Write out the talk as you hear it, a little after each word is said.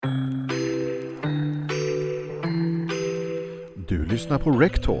lyssnar på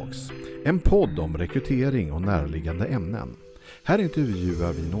RecTalks, en podd om rekrytering och närliggande ämnen. Här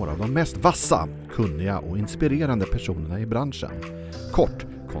intervjuar vi några av de mest vassa, kunniga och inspirerande personerna i branschen. Kort,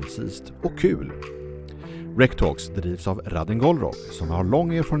 koncist och kul. RecTalks drivs av som har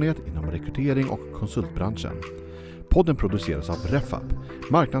lång erfarenhet inom rekrytering och konsultbranschen. Podden produceras av RecTalks,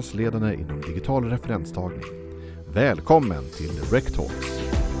 marknadsledande inom digital referenstagning. Välkommen till RecTalks.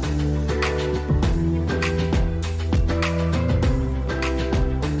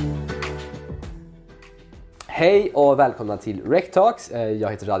 Hej och välkomna till RecTalks. Jag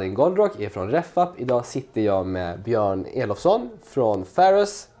heter Radin Goldrock, är från RecTalks. Idag sitter jag med Björn Elowson från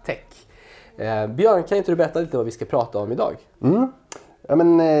Pharus Tech. Björn, kan inte du berätta lite vad vi ska prata om idag? Ja,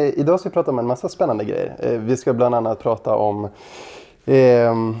 men, idag ska vi prata om en massa spännande grejer. Vi ska bland annat prata om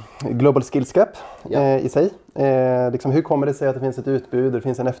global skills gap i sig. Liksom, hur kommer det sig att det finns ett utbud, det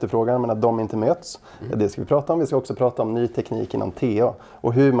finns en efterfrågan men att de inte möts? Det ska vi prata om. Vi ska också prata om ny teknik inom TA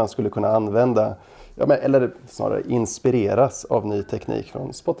och hur man skulle kunna använda, eller snarare inspireras av ny teknik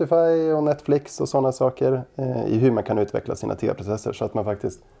från Spotify och Netflix och sådana saker i hur man kan utveckla sina TA-processer så att man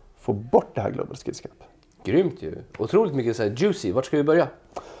faktiskt får bort det här global skills gap. Grymt ju. Otroligt mycket så här juicy. Vart ska vi börja?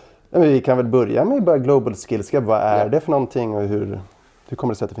 Ja, men vi kan väl börja med global skills gap. Vad är det för någonting och hur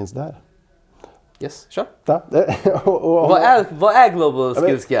kommer det sig att det finns där? Yes, kör. Ja. Vad är global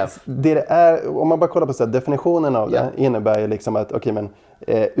skills gap? Det är, om man bara kollar på så här, definitionen av det innebär ju liksom att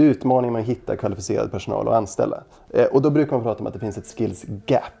utmaningen med att hitta kvalificerad personal och anställa. Och då brukar man prata om att det finns ett skills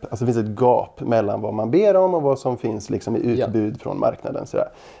gap. Alltså det finns ett gap mellan vad man ber om och vad som finns liksom i utbud från marknaden. Så där.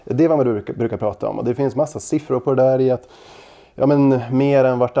 Det är vad man brukar prata om. Och det finns massa siffror på det där i att mer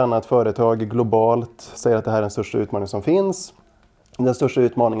än vartannat företag globalt säger att det här är den största utmaningen som finns. Den största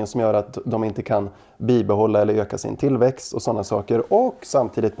utmaningen som gör att de inte kan bibehålla eller öka sin tillväxt och sådana saker. Och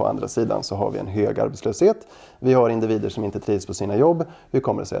samtidigt på andra sidan så har vi en hög arbetslöshet. Vi har individer som inte trivs på sina jobb. Hur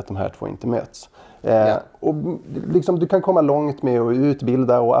kommer det sig att de här två inte möts? Och liksom, du kan komma långt med att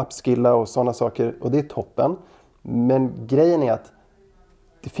utbilda och upskilla och sådana saker. Och det är toppen. Men grejen är att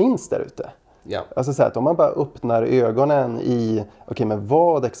det finns där ute. Ja. Alltså så här, att om man bara öppnar ögonen i men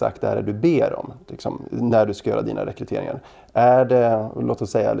vad exakt är det du ber om liksom, när du ska göra dina rekryteringar. Är det, låt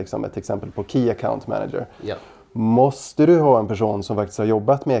oss säga liksom ett exempel på Key Account Manager. Ja. Måste du ha en person som faktiskt har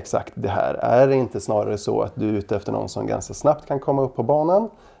jobbat med exakt det här? Är det inte snarare så att du är ute efter någon som ganska snabbt kan komma upp på banan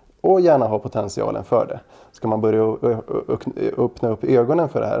och gärna ha potentialen för det? Ska man börja öppna upp ögonen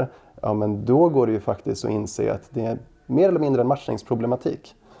för det här, men då går det ju faktiskt att inse att det är mer eller mindre en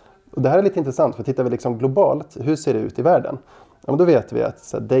matchningsproblematik. Och det här är lite intressant, för tittar vi liksom globalt, hur ser det ut i världen? Ja, men då vet vi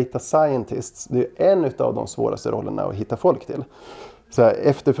att data scientists, det är en av de svåraste rollerna att hitta folk till. Så här,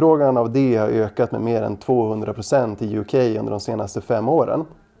 efterfrågan av det har ökat med mer än 200% i UK under de senaste 5 åren.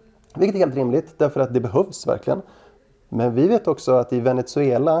 Vilket är helt rimligt, därför att det behövs verkligen. Men vi vet också att i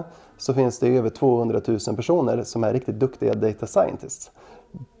Venezuela så finns det över 200 000 personer som är riktigt duktiga data scientists.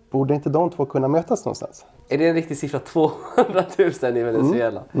 Borde inte de två kunna mötas någonstans? Är det en riktig siffra? 200 000 i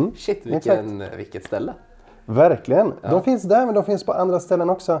Venezuela? Shit, vilket ställe. Verkligen. Ja. De finns där, men de finns på andra ställen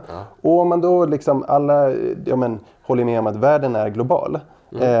också. Ja. Och om man då liksom alla håller med om att världen är global.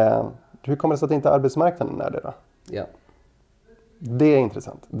 Hur kommer det sig att inte arbetsmarknaden är det då? Ja. Det är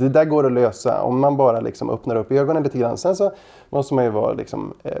intressant. Det där går att lösa om man bara liksom öppnar upp ögonen lite grann. Sen så måste man ju vara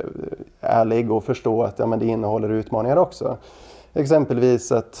liksom, ärlig och förstå att det innehåller utmaningar också.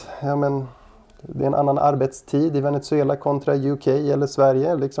 Exempelvis att det är en annan arbetstid i Venezuela kontra UK eller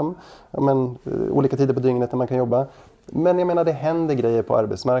Sverige. Liksom. Olika tider på dygnet när man kan jobba. Men det händer grejer på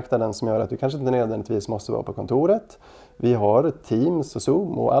arbetsmarknaden som gör att du kanske inte nödvändigtvis måste vara på kontoret. Vi har Teams och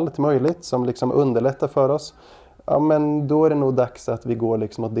Zoom och allt möjligt som liksom underlättar för oss. Men då är det nog dags att vi går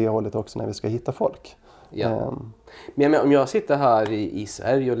liksom åt det hållet också när vi ska hitta folk. Ja. Men om jag sitter här i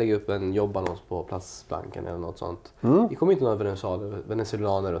Sverige och lägger upp en jobbannons på Platsbanken eller något sånt. Vi kommer inte några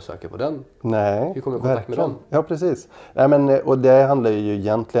venezuelaner och söker på den. Nej, hur kommer vi kontakt med dem? Ja, precis. Och det handlar ju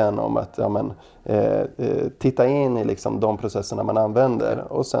egentligen om att titta in i liksom de processerna man använder.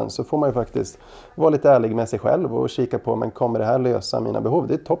 Och sen så får man ju faktiskt vara lite ärlig med sig själv och kika på, men kommer det här lösa mina behov?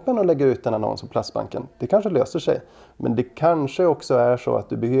 Det är toppen att lägga ut en annons på Platsbanken. Det kanske löser sig. Men det kanske också är så att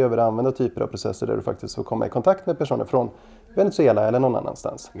du behöver använda typer av processer där du faktiskt får komma i kontakt med personer från Venezuela eller någon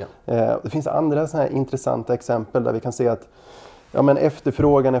annanstans. Ja. Det finns andra så här intressanta exempel där vi kan se att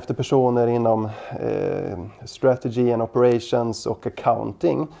efterfrågan efter personer inom strategy and operations och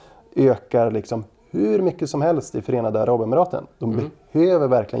accounting ökar liksom hur mycket som helst i Förenade Arabemiraten. De behöver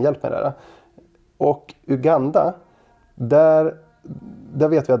verkligen hjälp med det här. Och Uganda, där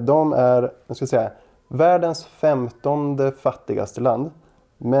vet vi att de är världens 15:e fattigaste land.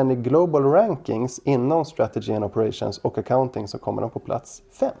 Men i global rankings inom strategy and operations och accounting så kommer de på plats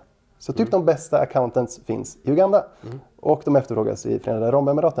 5. Så typ de bästa accountants finns i Uganda. Och de efterfrågas i Förenade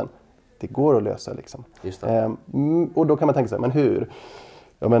Arabemiraten. Det går att lösa liksom. Just det. Och då kan man tänka sig, men hur?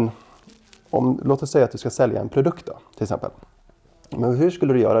 Ja, men, låt oss säga att du ska sälja en produkt då, till exempel. Men hur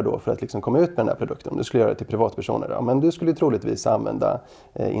skulle du göra då för att liksom komma ut med den här produkten? Om du skulle göra det till privatpersoner. Ja, men du skulle troligtvis använda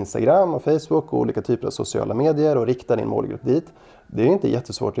Instagram och Facebook och olika typer av sociala medier och rikta din målgrupp dit. Det är inte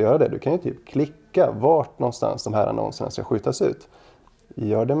jättesvårt att göra det. Du kan ju typ klicka vart någonstans de här annonserna ska skjutas ut.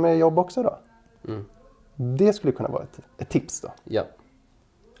 Gör det med jobb också då. Det skulle kunna vara ett tips då.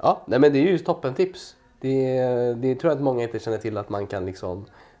 Ja, nej, men det är ju toppentips. Det tror jag att många inte känner till, att man kan liksom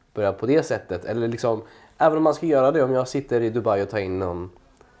börja på det sättet. Eller liksom, även om man ska göra det, om jag sitter i Dubai och tar in någon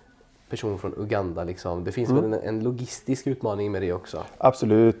person från Uganda. Liksom, det finns väl en logistisk utmaning med det också?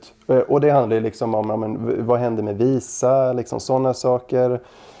 Absolut. Och det handlar liksom om vad händer med visa, liksom sådana saker.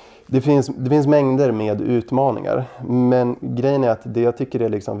 Det finns mängder med utmaningar. Men grejen är att det jag tycker är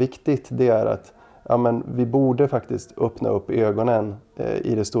liksom viktigt, det är att vi borde faktiskt öppna upp ögonen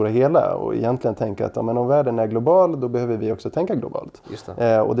i det stora hela och egentligen tänka att om världen är global, då behöver vi också tänka globalt. Just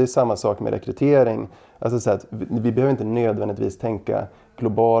det. Och det är samma sak med rekrytering. Alltså så att vi behöver inte nödvändigtvis tänka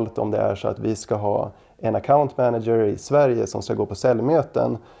globalt om det är så att vi ska ha en account manager i Sverige som ska gå på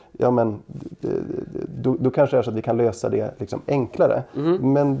säljmöten. Då kanske det är så att vi kan lösa det liksom enklare.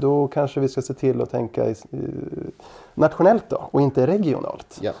 Men då kanske vi ska se till att tänka nationellt då, och inte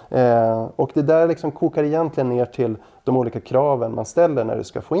regionalt. Och det där liksom kokar egentligen ner till de olika kraven man ställer när du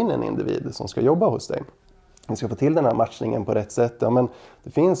ska få in en individ som ska jobba hos dig. Vi ska få till den här matchningen på rätt sätt.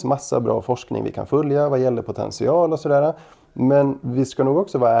 Det finns massa bra forskning vi kan följa vad gäller potential och sådär. Men vi ska nog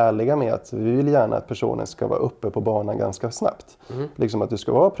också vara ärliga med att vi vill gärna att personen ska vara uppe på banan ganska snabbt. Liksom att du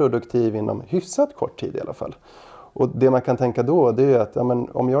ska vara produktiv inom hyfsat kort tid i alla fall. Och det man kan tänka då, det är att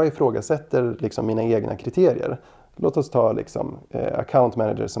om jag ifrågasätter liksom mina egna kriterier. Låt oss ta liksom, account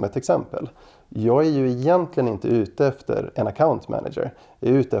manager som ett exempel. Jag är ju egentligen inte ute efter en account manager.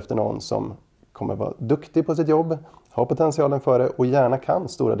 Jag är ute efter någon som kommer vara duktig på sitt jobb, har potentialen för det och gärna kan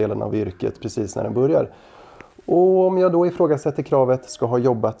stora delen av yrket precis när den börjar. Och om jag då ifrågasätter kravet ska ha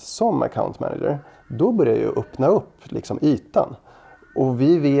jobbat som account manager, då börjar jag öppna upp liksom ytan. Och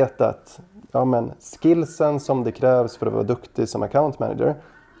vi vet att skillsen som det krävs för att vara duktig som account manager,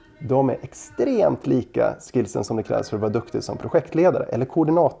 de är extremt lika skillsen som det krävs för att vara duktig som projektledare eller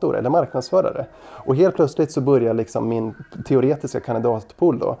koordinator eller marknadsförare. Och helt plötsligt så börjar liksom min teoretiska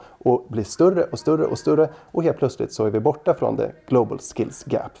kandidatpool då och blir större och större och större. Och helt plötsligt så är vi borta från det global skills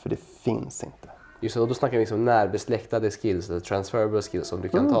gap, för det finns inte. Just det, och då snackar vi liksom närbesläktade skills, eller transferable skills, som du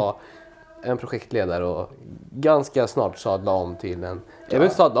kan ta en projektledare och ganska snart sadla om till en... Jag vill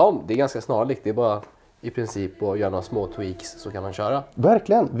inte sadla om, det är ganska snarlikt, det är bara i princip att göra några små tweaks så kan man köra.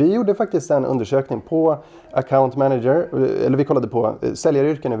 Verkligen. Vi gjorde faktiskt en undersökning på account manager, eller vi kollade på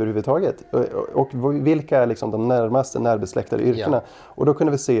säljaryrken överhuvudtaget och vilka är liksom de närmaste närbesläktade yrkena. Och då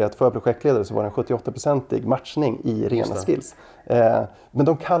kunde vi se att för projektledare så var det en 78% matchning i rena skills. Men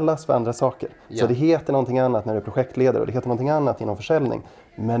de kallas för andra saker. Så det heter någonting annat när du är projektledare och det heter någonting annat inom försäljning.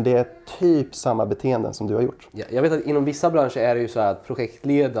 Men det är typ samma beteenden som du har gjort. Ja, jag vet att inom vissa branscher är det ju så här att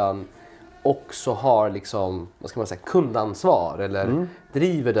projektledaren också har liksom, vad ska man säga, kundansvar eller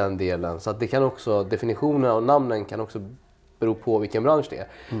driver den delen. Så att det kan också, definitionerna och namnen kan också bero på vilken bransch det är.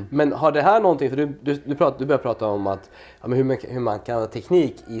 Men har det här någonting, för du börjar prata om att hur man kan ha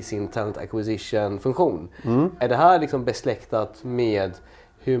teknik i sin talent acquisition funktion. Är det här liksom besläktat med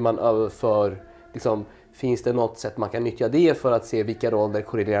hur man överför, liksom, finns det något sätt man kan nyttja det för att se vilka roller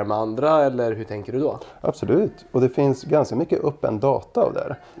korrelerar med andra, eller hur tänker du då? Absolut, och det finns ganska mycket öppen data av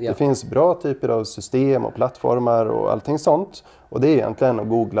det. Det finns bra typer av system och plattformar och allting sånt. Och det är egentligen att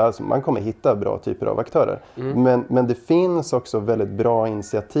googla, så man kommer hitta bra typer av aktörer. Men det finns också väldigt bra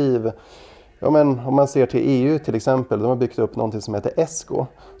initiativ. Om man ser till EU till exempel, de har byggt upp något som heter ESCO,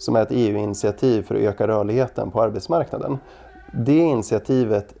 som är ett EU-initiativ för att öka rörligheten på arbetsmarknaden. Det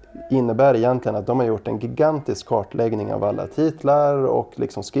initiativet innebär egentligen att de har gjort en gigantisk kartläggning av alla titlar och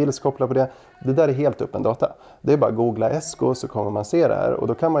liksom skills kopplat på det. Det där är helt öppen data. Det är bara att googla ESCO så kommer man se det här. Och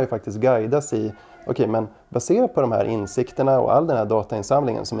då kan man ju faktiskt guidas i, men baserat på de här insikterna och all den här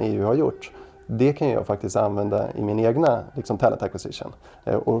datainsamlingen som EU har gjort, det kan jag faktiskt använda i min egna liksom, talent acquisition.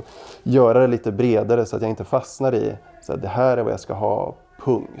 Och göra det lite bredare så att jag inte fastnar i så att det här är vad jag ska ha,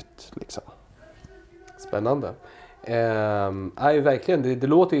 punkt. Liksom. Spännande. Verkligen, det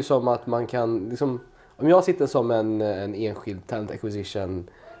låter ju som att man kan, liksom, om jag sitter som en enskild talent acquisition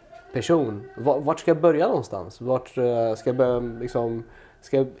person, vart ska jag börja någonstans? Vart ska jag börja liksom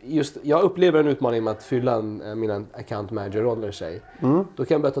jag upplever en utmaning med att fylla mina account manager-roller i sig. Då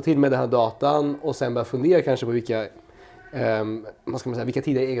kan jag börja ta till mig den här datan och sen börja fundera kanske på vilka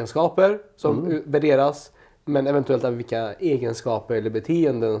tidigare egenskaper som värderas, men eventuellt vilka egenskaper eller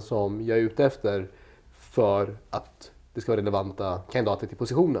beteenden som jag är ute efter för att det ska vara relevanta kandidater till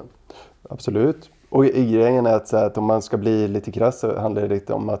positionen. Absolut. Och grejen är att om man ska bli lite krass så handlar det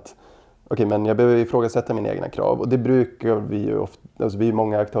lite om att men jag behöver ifrågasätta mina egna krav. Och det brukar vi ju ofta, alltså vi är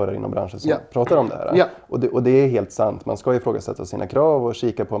många aktörer inom branschen som pratar om det här. Ja. Och det är helt sant. Man ska ifrågasätta sina krav och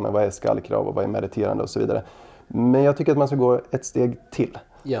kika på vad är skallkrav och vad är meriterande och så vidare. Men jag tycker att man ska gå ett steg till.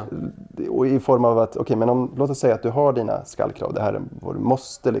 Ja. Och i form av att, låt oss säga att du har dina skallkrav. Det här är vad du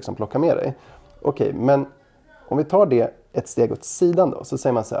måste liksom plocka med dig. Men om vi tar det ett steg åt sidan då. Så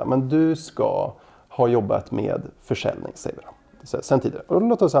säger man så här, men du ska ha jobbat med försäljning, säger vi då. Sen tidigare. Och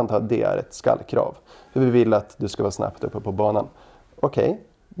låt oss anta att det är ett skallkrav. För vi vill att du ska vara snabbt uppe på banan.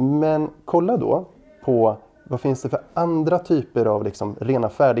 Men kolla då på vad finns det för andra typer av liksom rena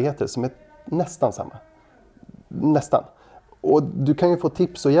färdigheter som är nästan samma. Nästan. Och du kan ju få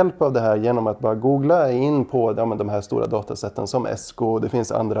tips och hjälp av det här genom att bara googla in på de här stora datasätten som SK. Det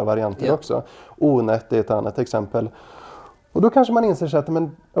finns andra varianter också. Onet är ett annat exempel. Och då kanske man inser sig att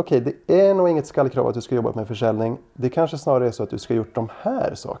det är nog inget skallkrav att du ska jobba med försäljning. Det kanske snarare är så att du ska ha gjort de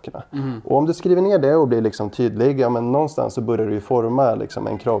här sakerna. Och om du skriver ner det och blir liksom tydlig, någonstans så börjar du ju forma liksom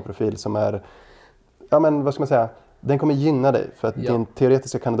en kravprofil som är, den kommer gynna dig för att din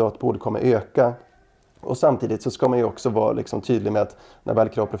teoretiska kandidatpool kommer öka. Och samtidigt så ska man ju också vara liksom tydlig med att när väl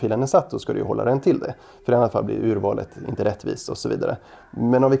kravprofilen är satt, då ska du ju hålla den till det. För i alla fall blir urvalet inte rättvist och så vidare.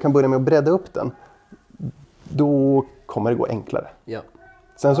 Men om vi kan börja med att bredda upp den, då kommer det gå enklare. Ja.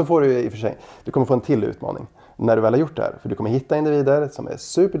 Sen så får du i och för sig, du kommer få en till utmaning när du väl har gjort det här. För du kommer hitta individer som är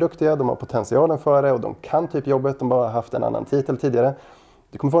superduktiga, de har potentialen för det och de kan typ jobbet, de bara har haft en annan titel tidigare.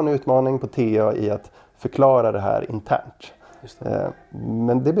 Du kommer få en utmaning på TA i att förklara det här internt.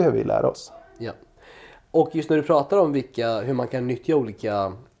 Men det behöver vi lära oss. Ja. Och just när du pratar om hur man kan nyttja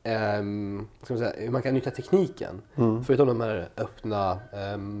olika hur man kan nyttja tekniken, förutom de här öppna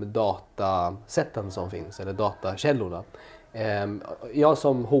datasätten som finns, eller datakällorna. Jag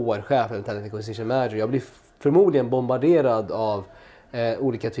som HR-chef eller talent acquisition manager, jag blir förmodligen bombarderad av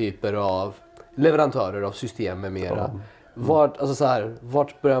olika typer av leverantörer av system med mera.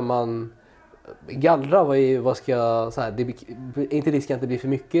 Vart börjar man gallra? Inte risken att det blir för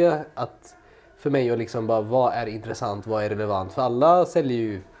mycket för mig att liksom bara, vad är intressant, vad är relevant? För alla säljer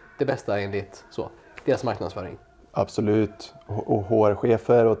ju det bästa enligt deras marknadsföring. Absolut. Och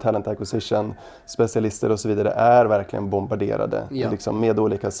HR-chefer och talent acquisition specialister och så vidare är verkligen bombarderade liksom med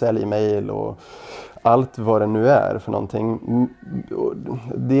olika säljmail och allt vad det nu är för någonting.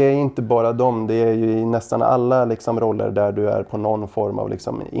 Det är inte bara dem, det är ju i nästan alla liksom roller där du är på någon form av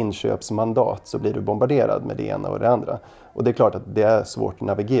liksom inköpsmandat, så blir du bombarderad med det ena och det andra. Och det är klart att det är svårt att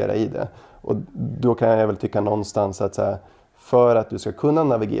navigera i det. Och då kan jag väl tycka någonstans att för att du ska kunna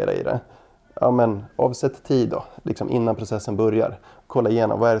navigera i det, avsätt tid då, liksom innan processen börjar. Kolla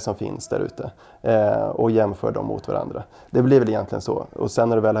igenom vad är det som finns där ute och jämför dem mot varandra. Det blir väl egentligen så. Och sen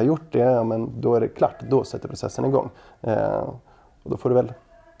när du väl har gjort det, då är det klart. Då sätter processen igång. Och då får du väl...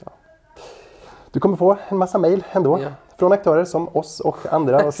 Ja. Du kommer få en massa mejl ändå. Ja. Från aktörer som oss och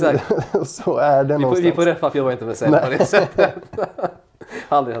andra. Och så är det någonstans. Vi på RecTalks jobbar inte med sälj på det sättet.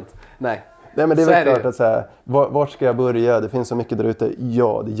 Aldrig hänt. Nej. Nej, men det är väl klart att vart ska jag börja? Det finns så mycket där ute.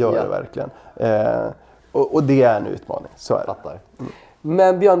 Ja, det gör det verkligen. Och det är en utmaning. Så är det. Fattar.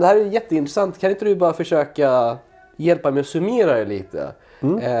 Men Björn, det här är jätteintressant. Kan inte du bara försöka hjälpa mig att summera det lite?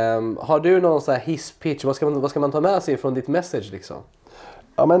 Har du någon så här hisspitch? Vad ska man ta med sig från ditt message liksom?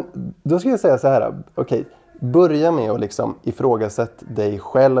 Ja, men då ska jag säga så här. Okej. Börja med att liksom ifrågasätta dig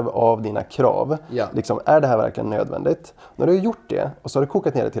själv av dina krav. Ja. Liksom, är det här verkligen nödvändigt? När du har gjort det och så har du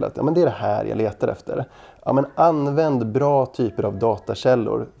kokat ner det till att det är det här jag letar efter. Använd bra typer av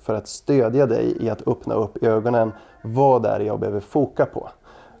datakällor för att stödja dig i att öppna upp ögonen. Vad är det jag behöver foka på?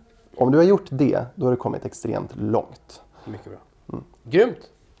 Om du har gjort det, då har du kommit extremt långt. Mycket bra. Grymt!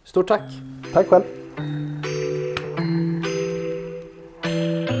 Stort tack! Tack själv!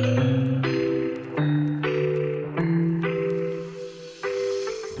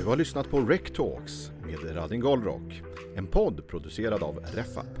 Du har lyssnat på RecTalks med Radin Golrock, en podd producerad av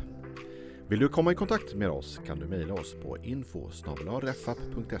RefApp. Vill du komma i kontakt med oss kan du mejla oss på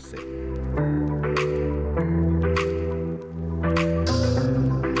info@refap.se.